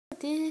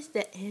this is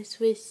the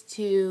entrance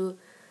to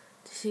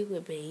the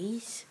secret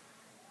base.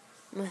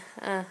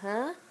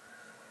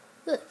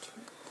 Look.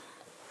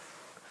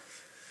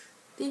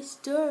 This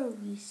door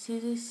leads to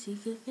the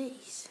secret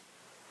base.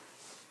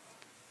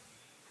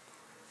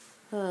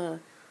 Now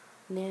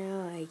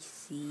I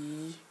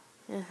see.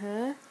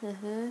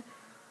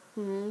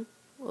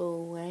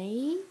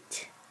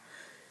 Alright.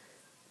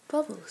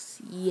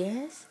 Bubbles,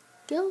 yes.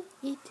 Go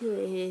into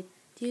it.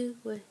 Do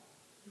what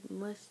you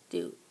must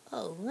do.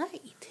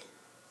 Alright.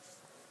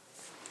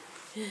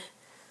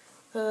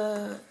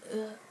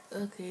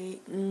 Okay.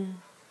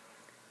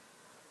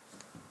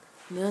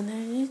 No,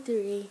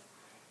 3.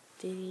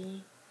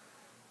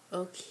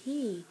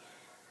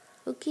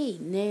 Okay,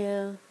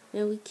 now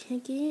we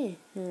can't get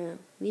in.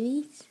 We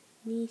need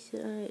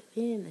to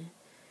in.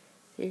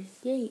 There's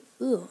gate.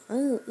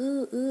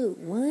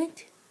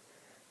 What?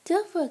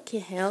 Duffer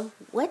can help.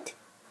 What?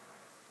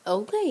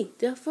 Okay,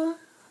 Duffer.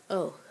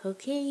 Oh,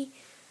 okay.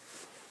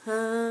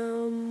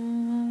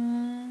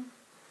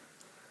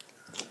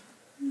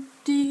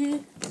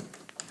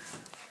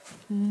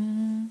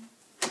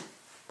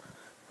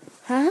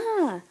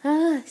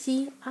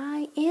 See,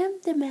 I am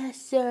the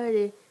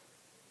master.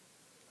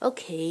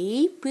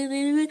 Okay,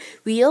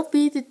 we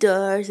open the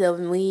doors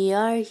and we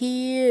are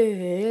here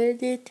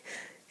headed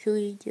to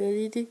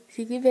the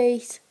secret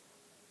base.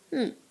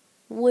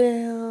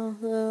 Well,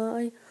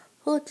 I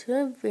hope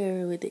I'm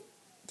very with it.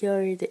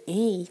 You're the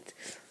 8th.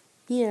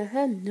 Yeah, I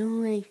have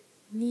no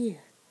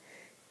idea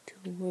to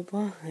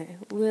reply.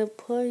 Well,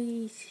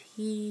 please,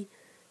 he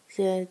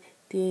said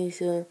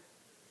there's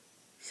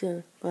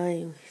some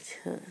violence.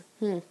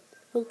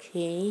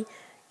 Okay,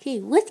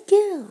 let's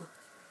go.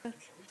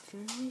 Okay,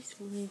 this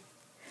way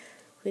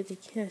with the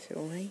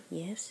castle, right?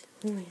 Yes.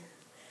 Yeah,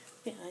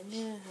 I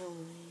know how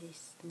it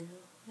is now,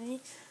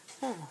 right?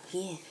 Oh,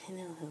 yeah, I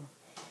know how.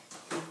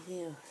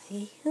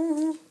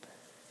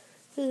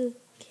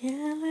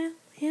 Can I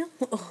help?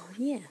 Oh,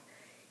 yeah.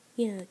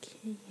 Yeah,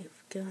 can you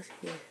go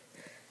here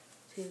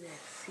to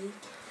that seat?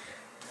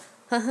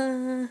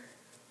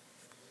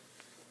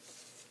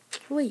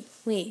 Wait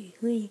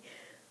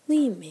a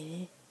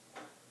minute.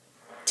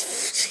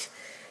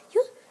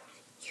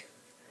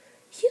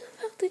 You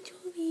about to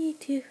join me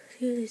to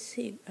the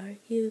seat, are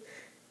you?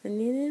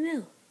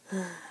 No.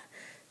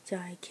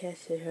 Sorry,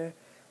 casted her.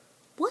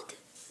 What?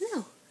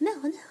 No.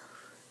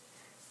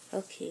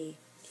 Okay,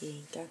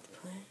 got the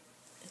plan?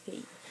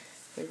 Okay,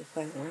 for the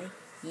plan, right?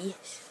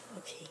 Yes,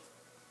 okay.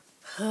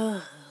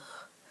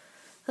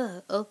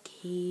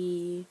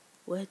 Okay,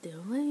 what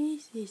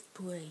is this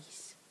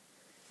place?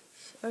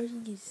 Are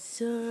you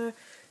sure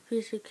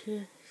Mr.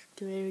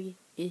 Scary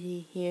is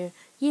in here?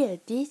 Yeah,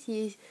 this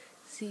is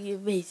the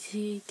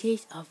basic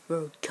case of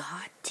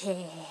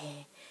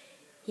forgotten.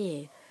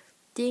 Yeah,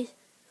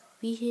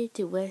 we here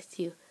to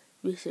rescue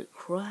Mr.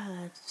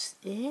 Krabs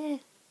and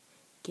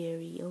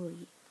Gary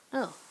Oli.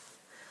 Oh,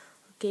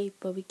 okay,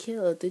 but we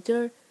killed the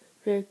door.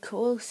 We're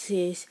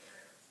closest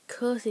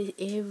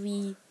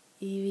every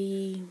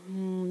 2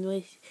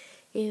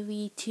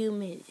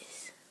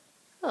 minutes.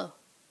 Oh,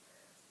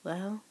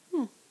 well,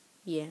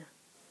 yeah.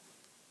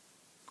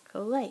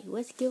 Alright,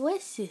 let's get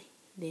rested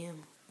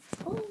them.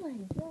 Oh my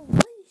god,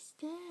 what is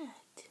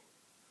that?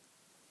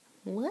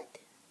 What?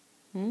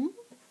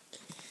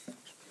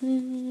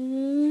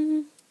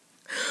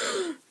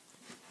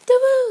 The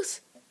mouse!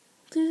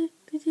 Dude,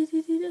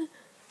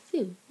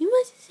 you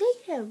must say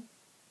him.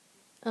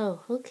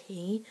 Oh,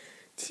 okay.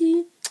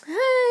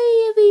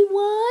 Hi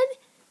everyone!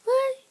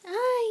 What?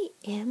 I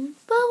am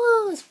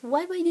Bubbles.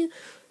 What do I do?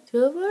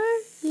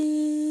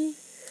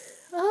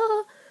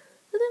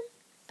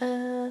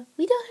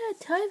 We don't have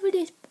time for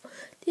this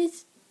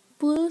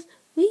blues.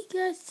 We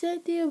got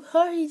something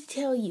hard to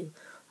tell you.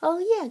 Oh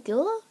yeah,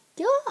 go on.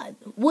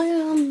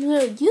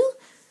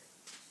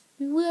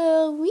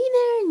 Well, we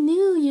never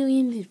knew you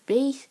in this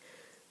base.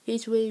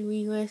 It's when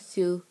we went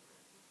to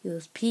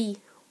use P,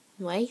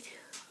 right?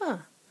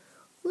 Well,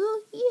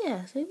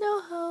 yes, I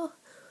know how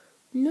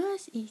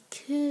nice it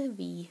could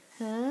be,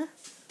 huh?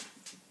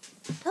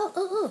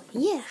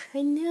 Yeah,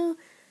 I know.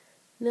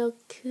 No,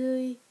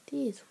 could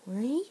this,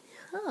 right?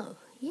 Oh,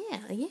 yeah.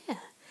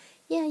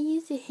 Yeah, I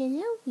used to hang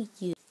out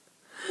with you.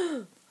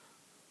 Mr.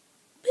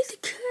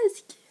 Cat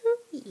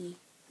scary.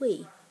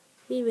 Wait,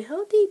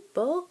 how they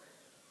both?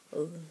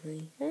 Oh,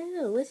 I don't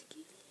know. Let's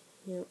get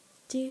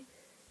it.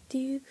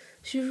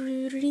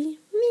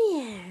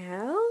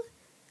 Meow.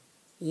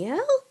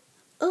 Yeah?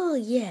 Oh,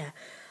 yeah.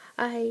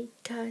 I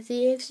got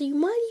the extra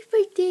money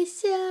for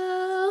this,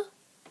 so.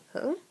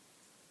 Huh?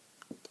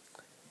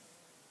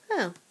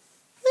 Oh,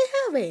 what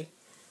happened?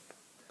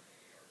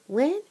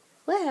 What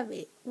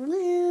happened?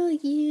 Well,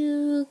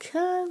 you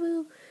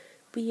can't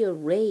be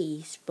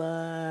erased,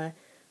 but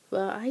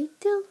I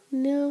don't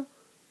know.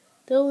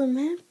 Don't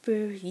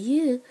remember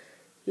you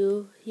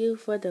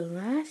for the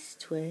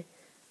last one.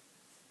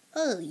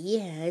 Oh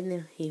yeah, I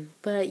know him,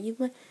 but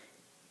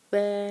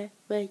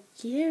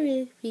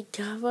Jared, we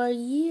got our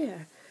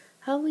year.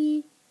 How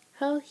he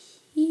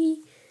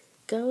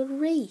got a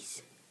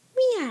race?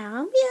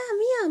 Meow.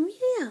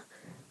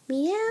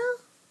 Meow.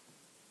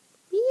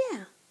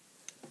 Meow.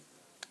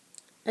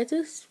 I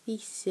don't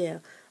speak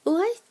so. Oh,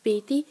 I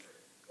speak the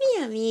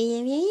meow,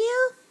 meow,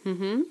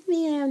 meow.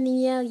 Meow,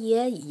 meow,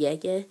 yeah, yeah,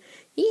 yeah.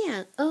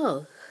 Yeah,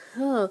 oh.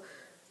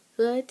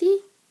 Well,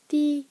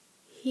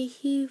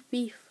 he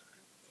be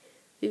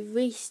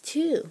raised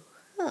too.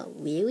 Oh,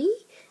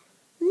 really?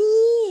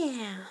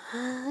 Meow.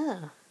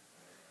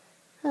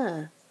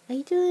 I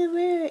don't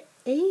remember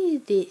any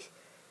of this.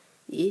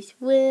 It's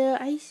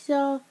where I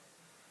saw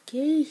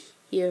Gary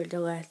here the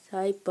last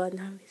time, but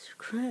I was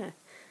crying.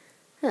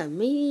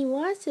 Maybe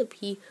lots of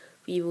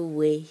people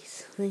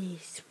waste.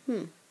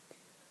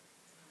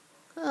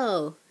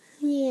 Oh,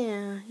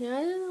 yeah, I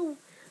don't know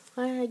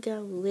why I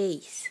got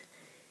Lace.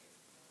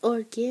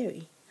 Or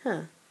Gary,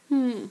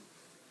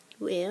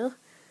 Well,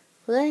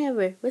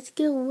 whatever, let's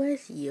go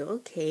with you,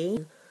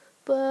 okay?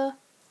 But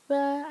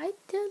I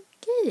don't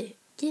get it.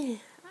 Yeah,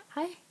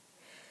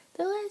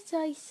 the last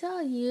I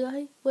saw you,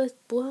 I was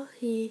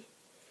walking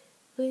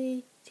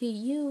to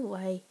you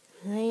like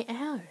an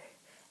hour.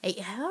 An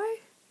hour?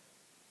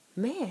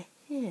 Man,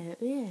 yeah,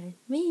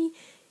 me.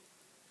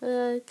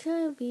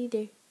 Could be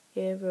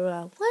there for a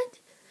while. What?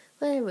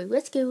 Whatever,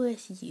 let's go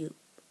with you.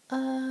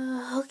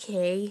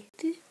 Okay.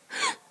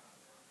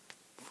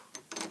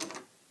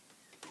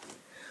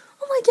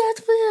 Oh my god,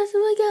 oh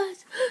my god.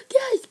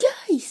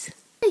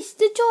 Guys,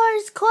 the door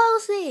is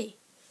closing.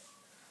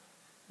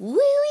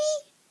 Really?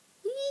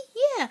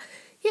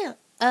 Yeah.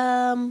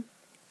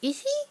 Is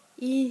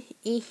he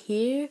in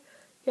here?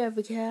 Yeah,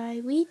 because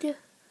I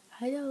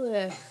don't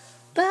know.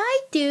 But I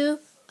do.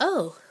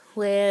 Oh,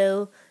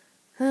 well,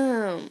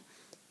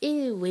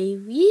 anyway,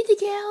 we need to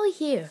get out of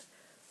here.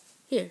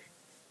 Here.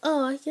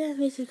 Oh, I got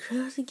Mr.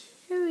 Cross and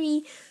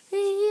Gary.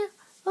 Yeah.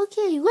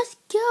 Okay, let's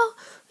go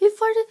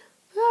before the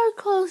door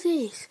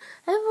closes.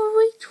 And we'll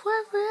reach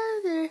one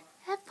further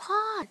at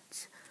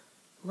pods.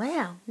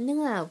 Wow,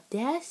 no,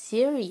 that's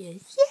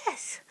serious.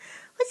 Yes,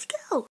 let's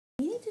go.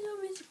 We need to know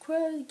Mr.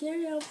 Cross and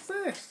Gary out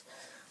first.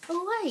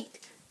 Oh, wait.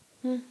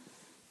 Yeah.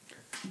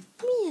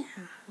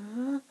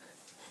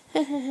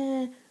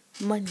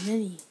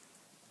 Money.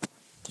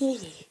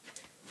 Kitty.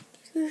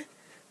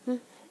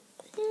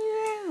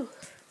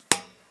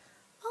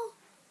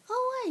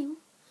 Oh,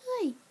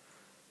 wait.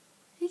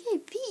 Okay,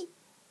 Pete,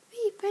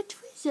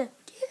 Patricia,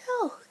 get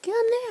out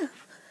now.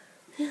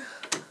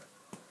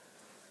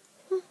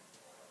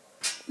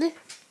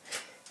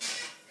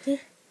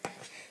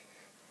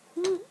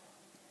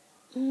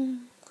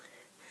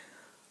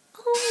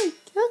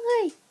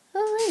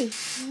 Alright.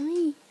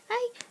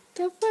 I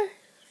go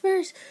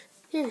first.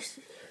 Yes.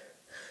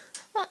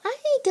 I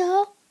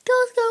go.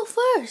 Go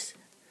first.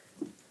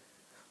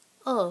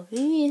 Oh,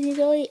 maybe it's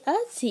only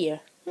us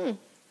here.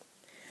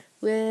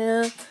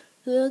 Well,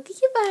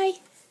 goodbye.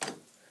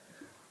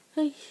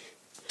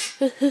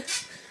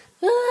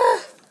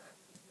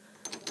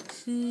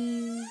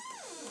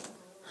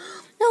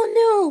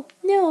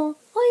 No.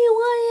 All you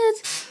want is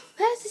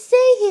has to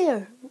stay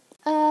here.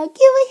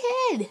 Give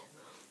ahead.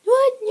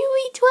 What? You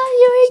eat while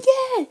you're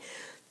again.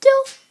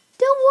 Don't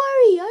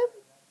worry. I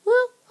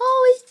will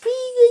always be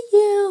with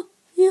you.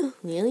 You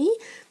really?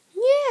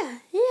 Yeah.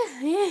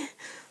 Okay.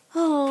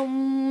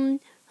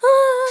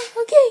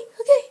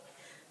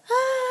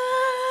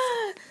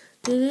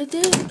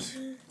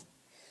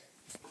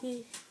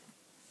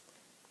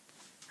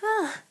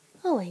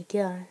 Oh my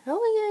god. How am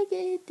I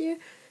gonna get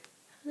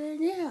there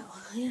now?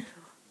 Yeah.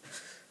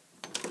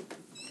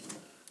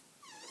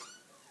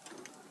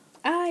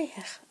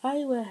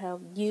 I will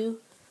help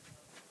you.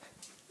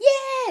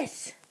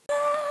 Yes!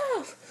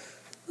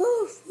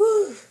 Oof.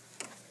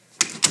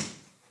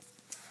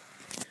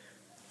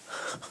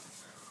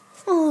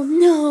 Oh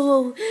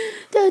no!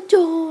 The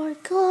door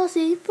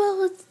closes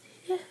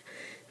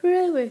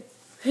forever.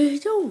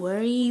 Don't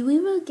worry, we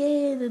will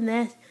get the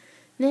next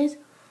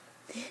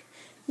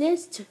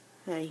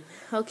time.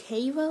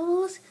 Okay,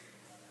 Bubbles?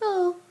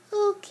 Oh,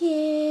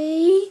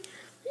 okay.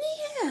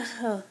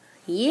 Yeah.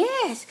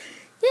 Yes,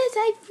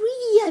 I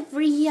free.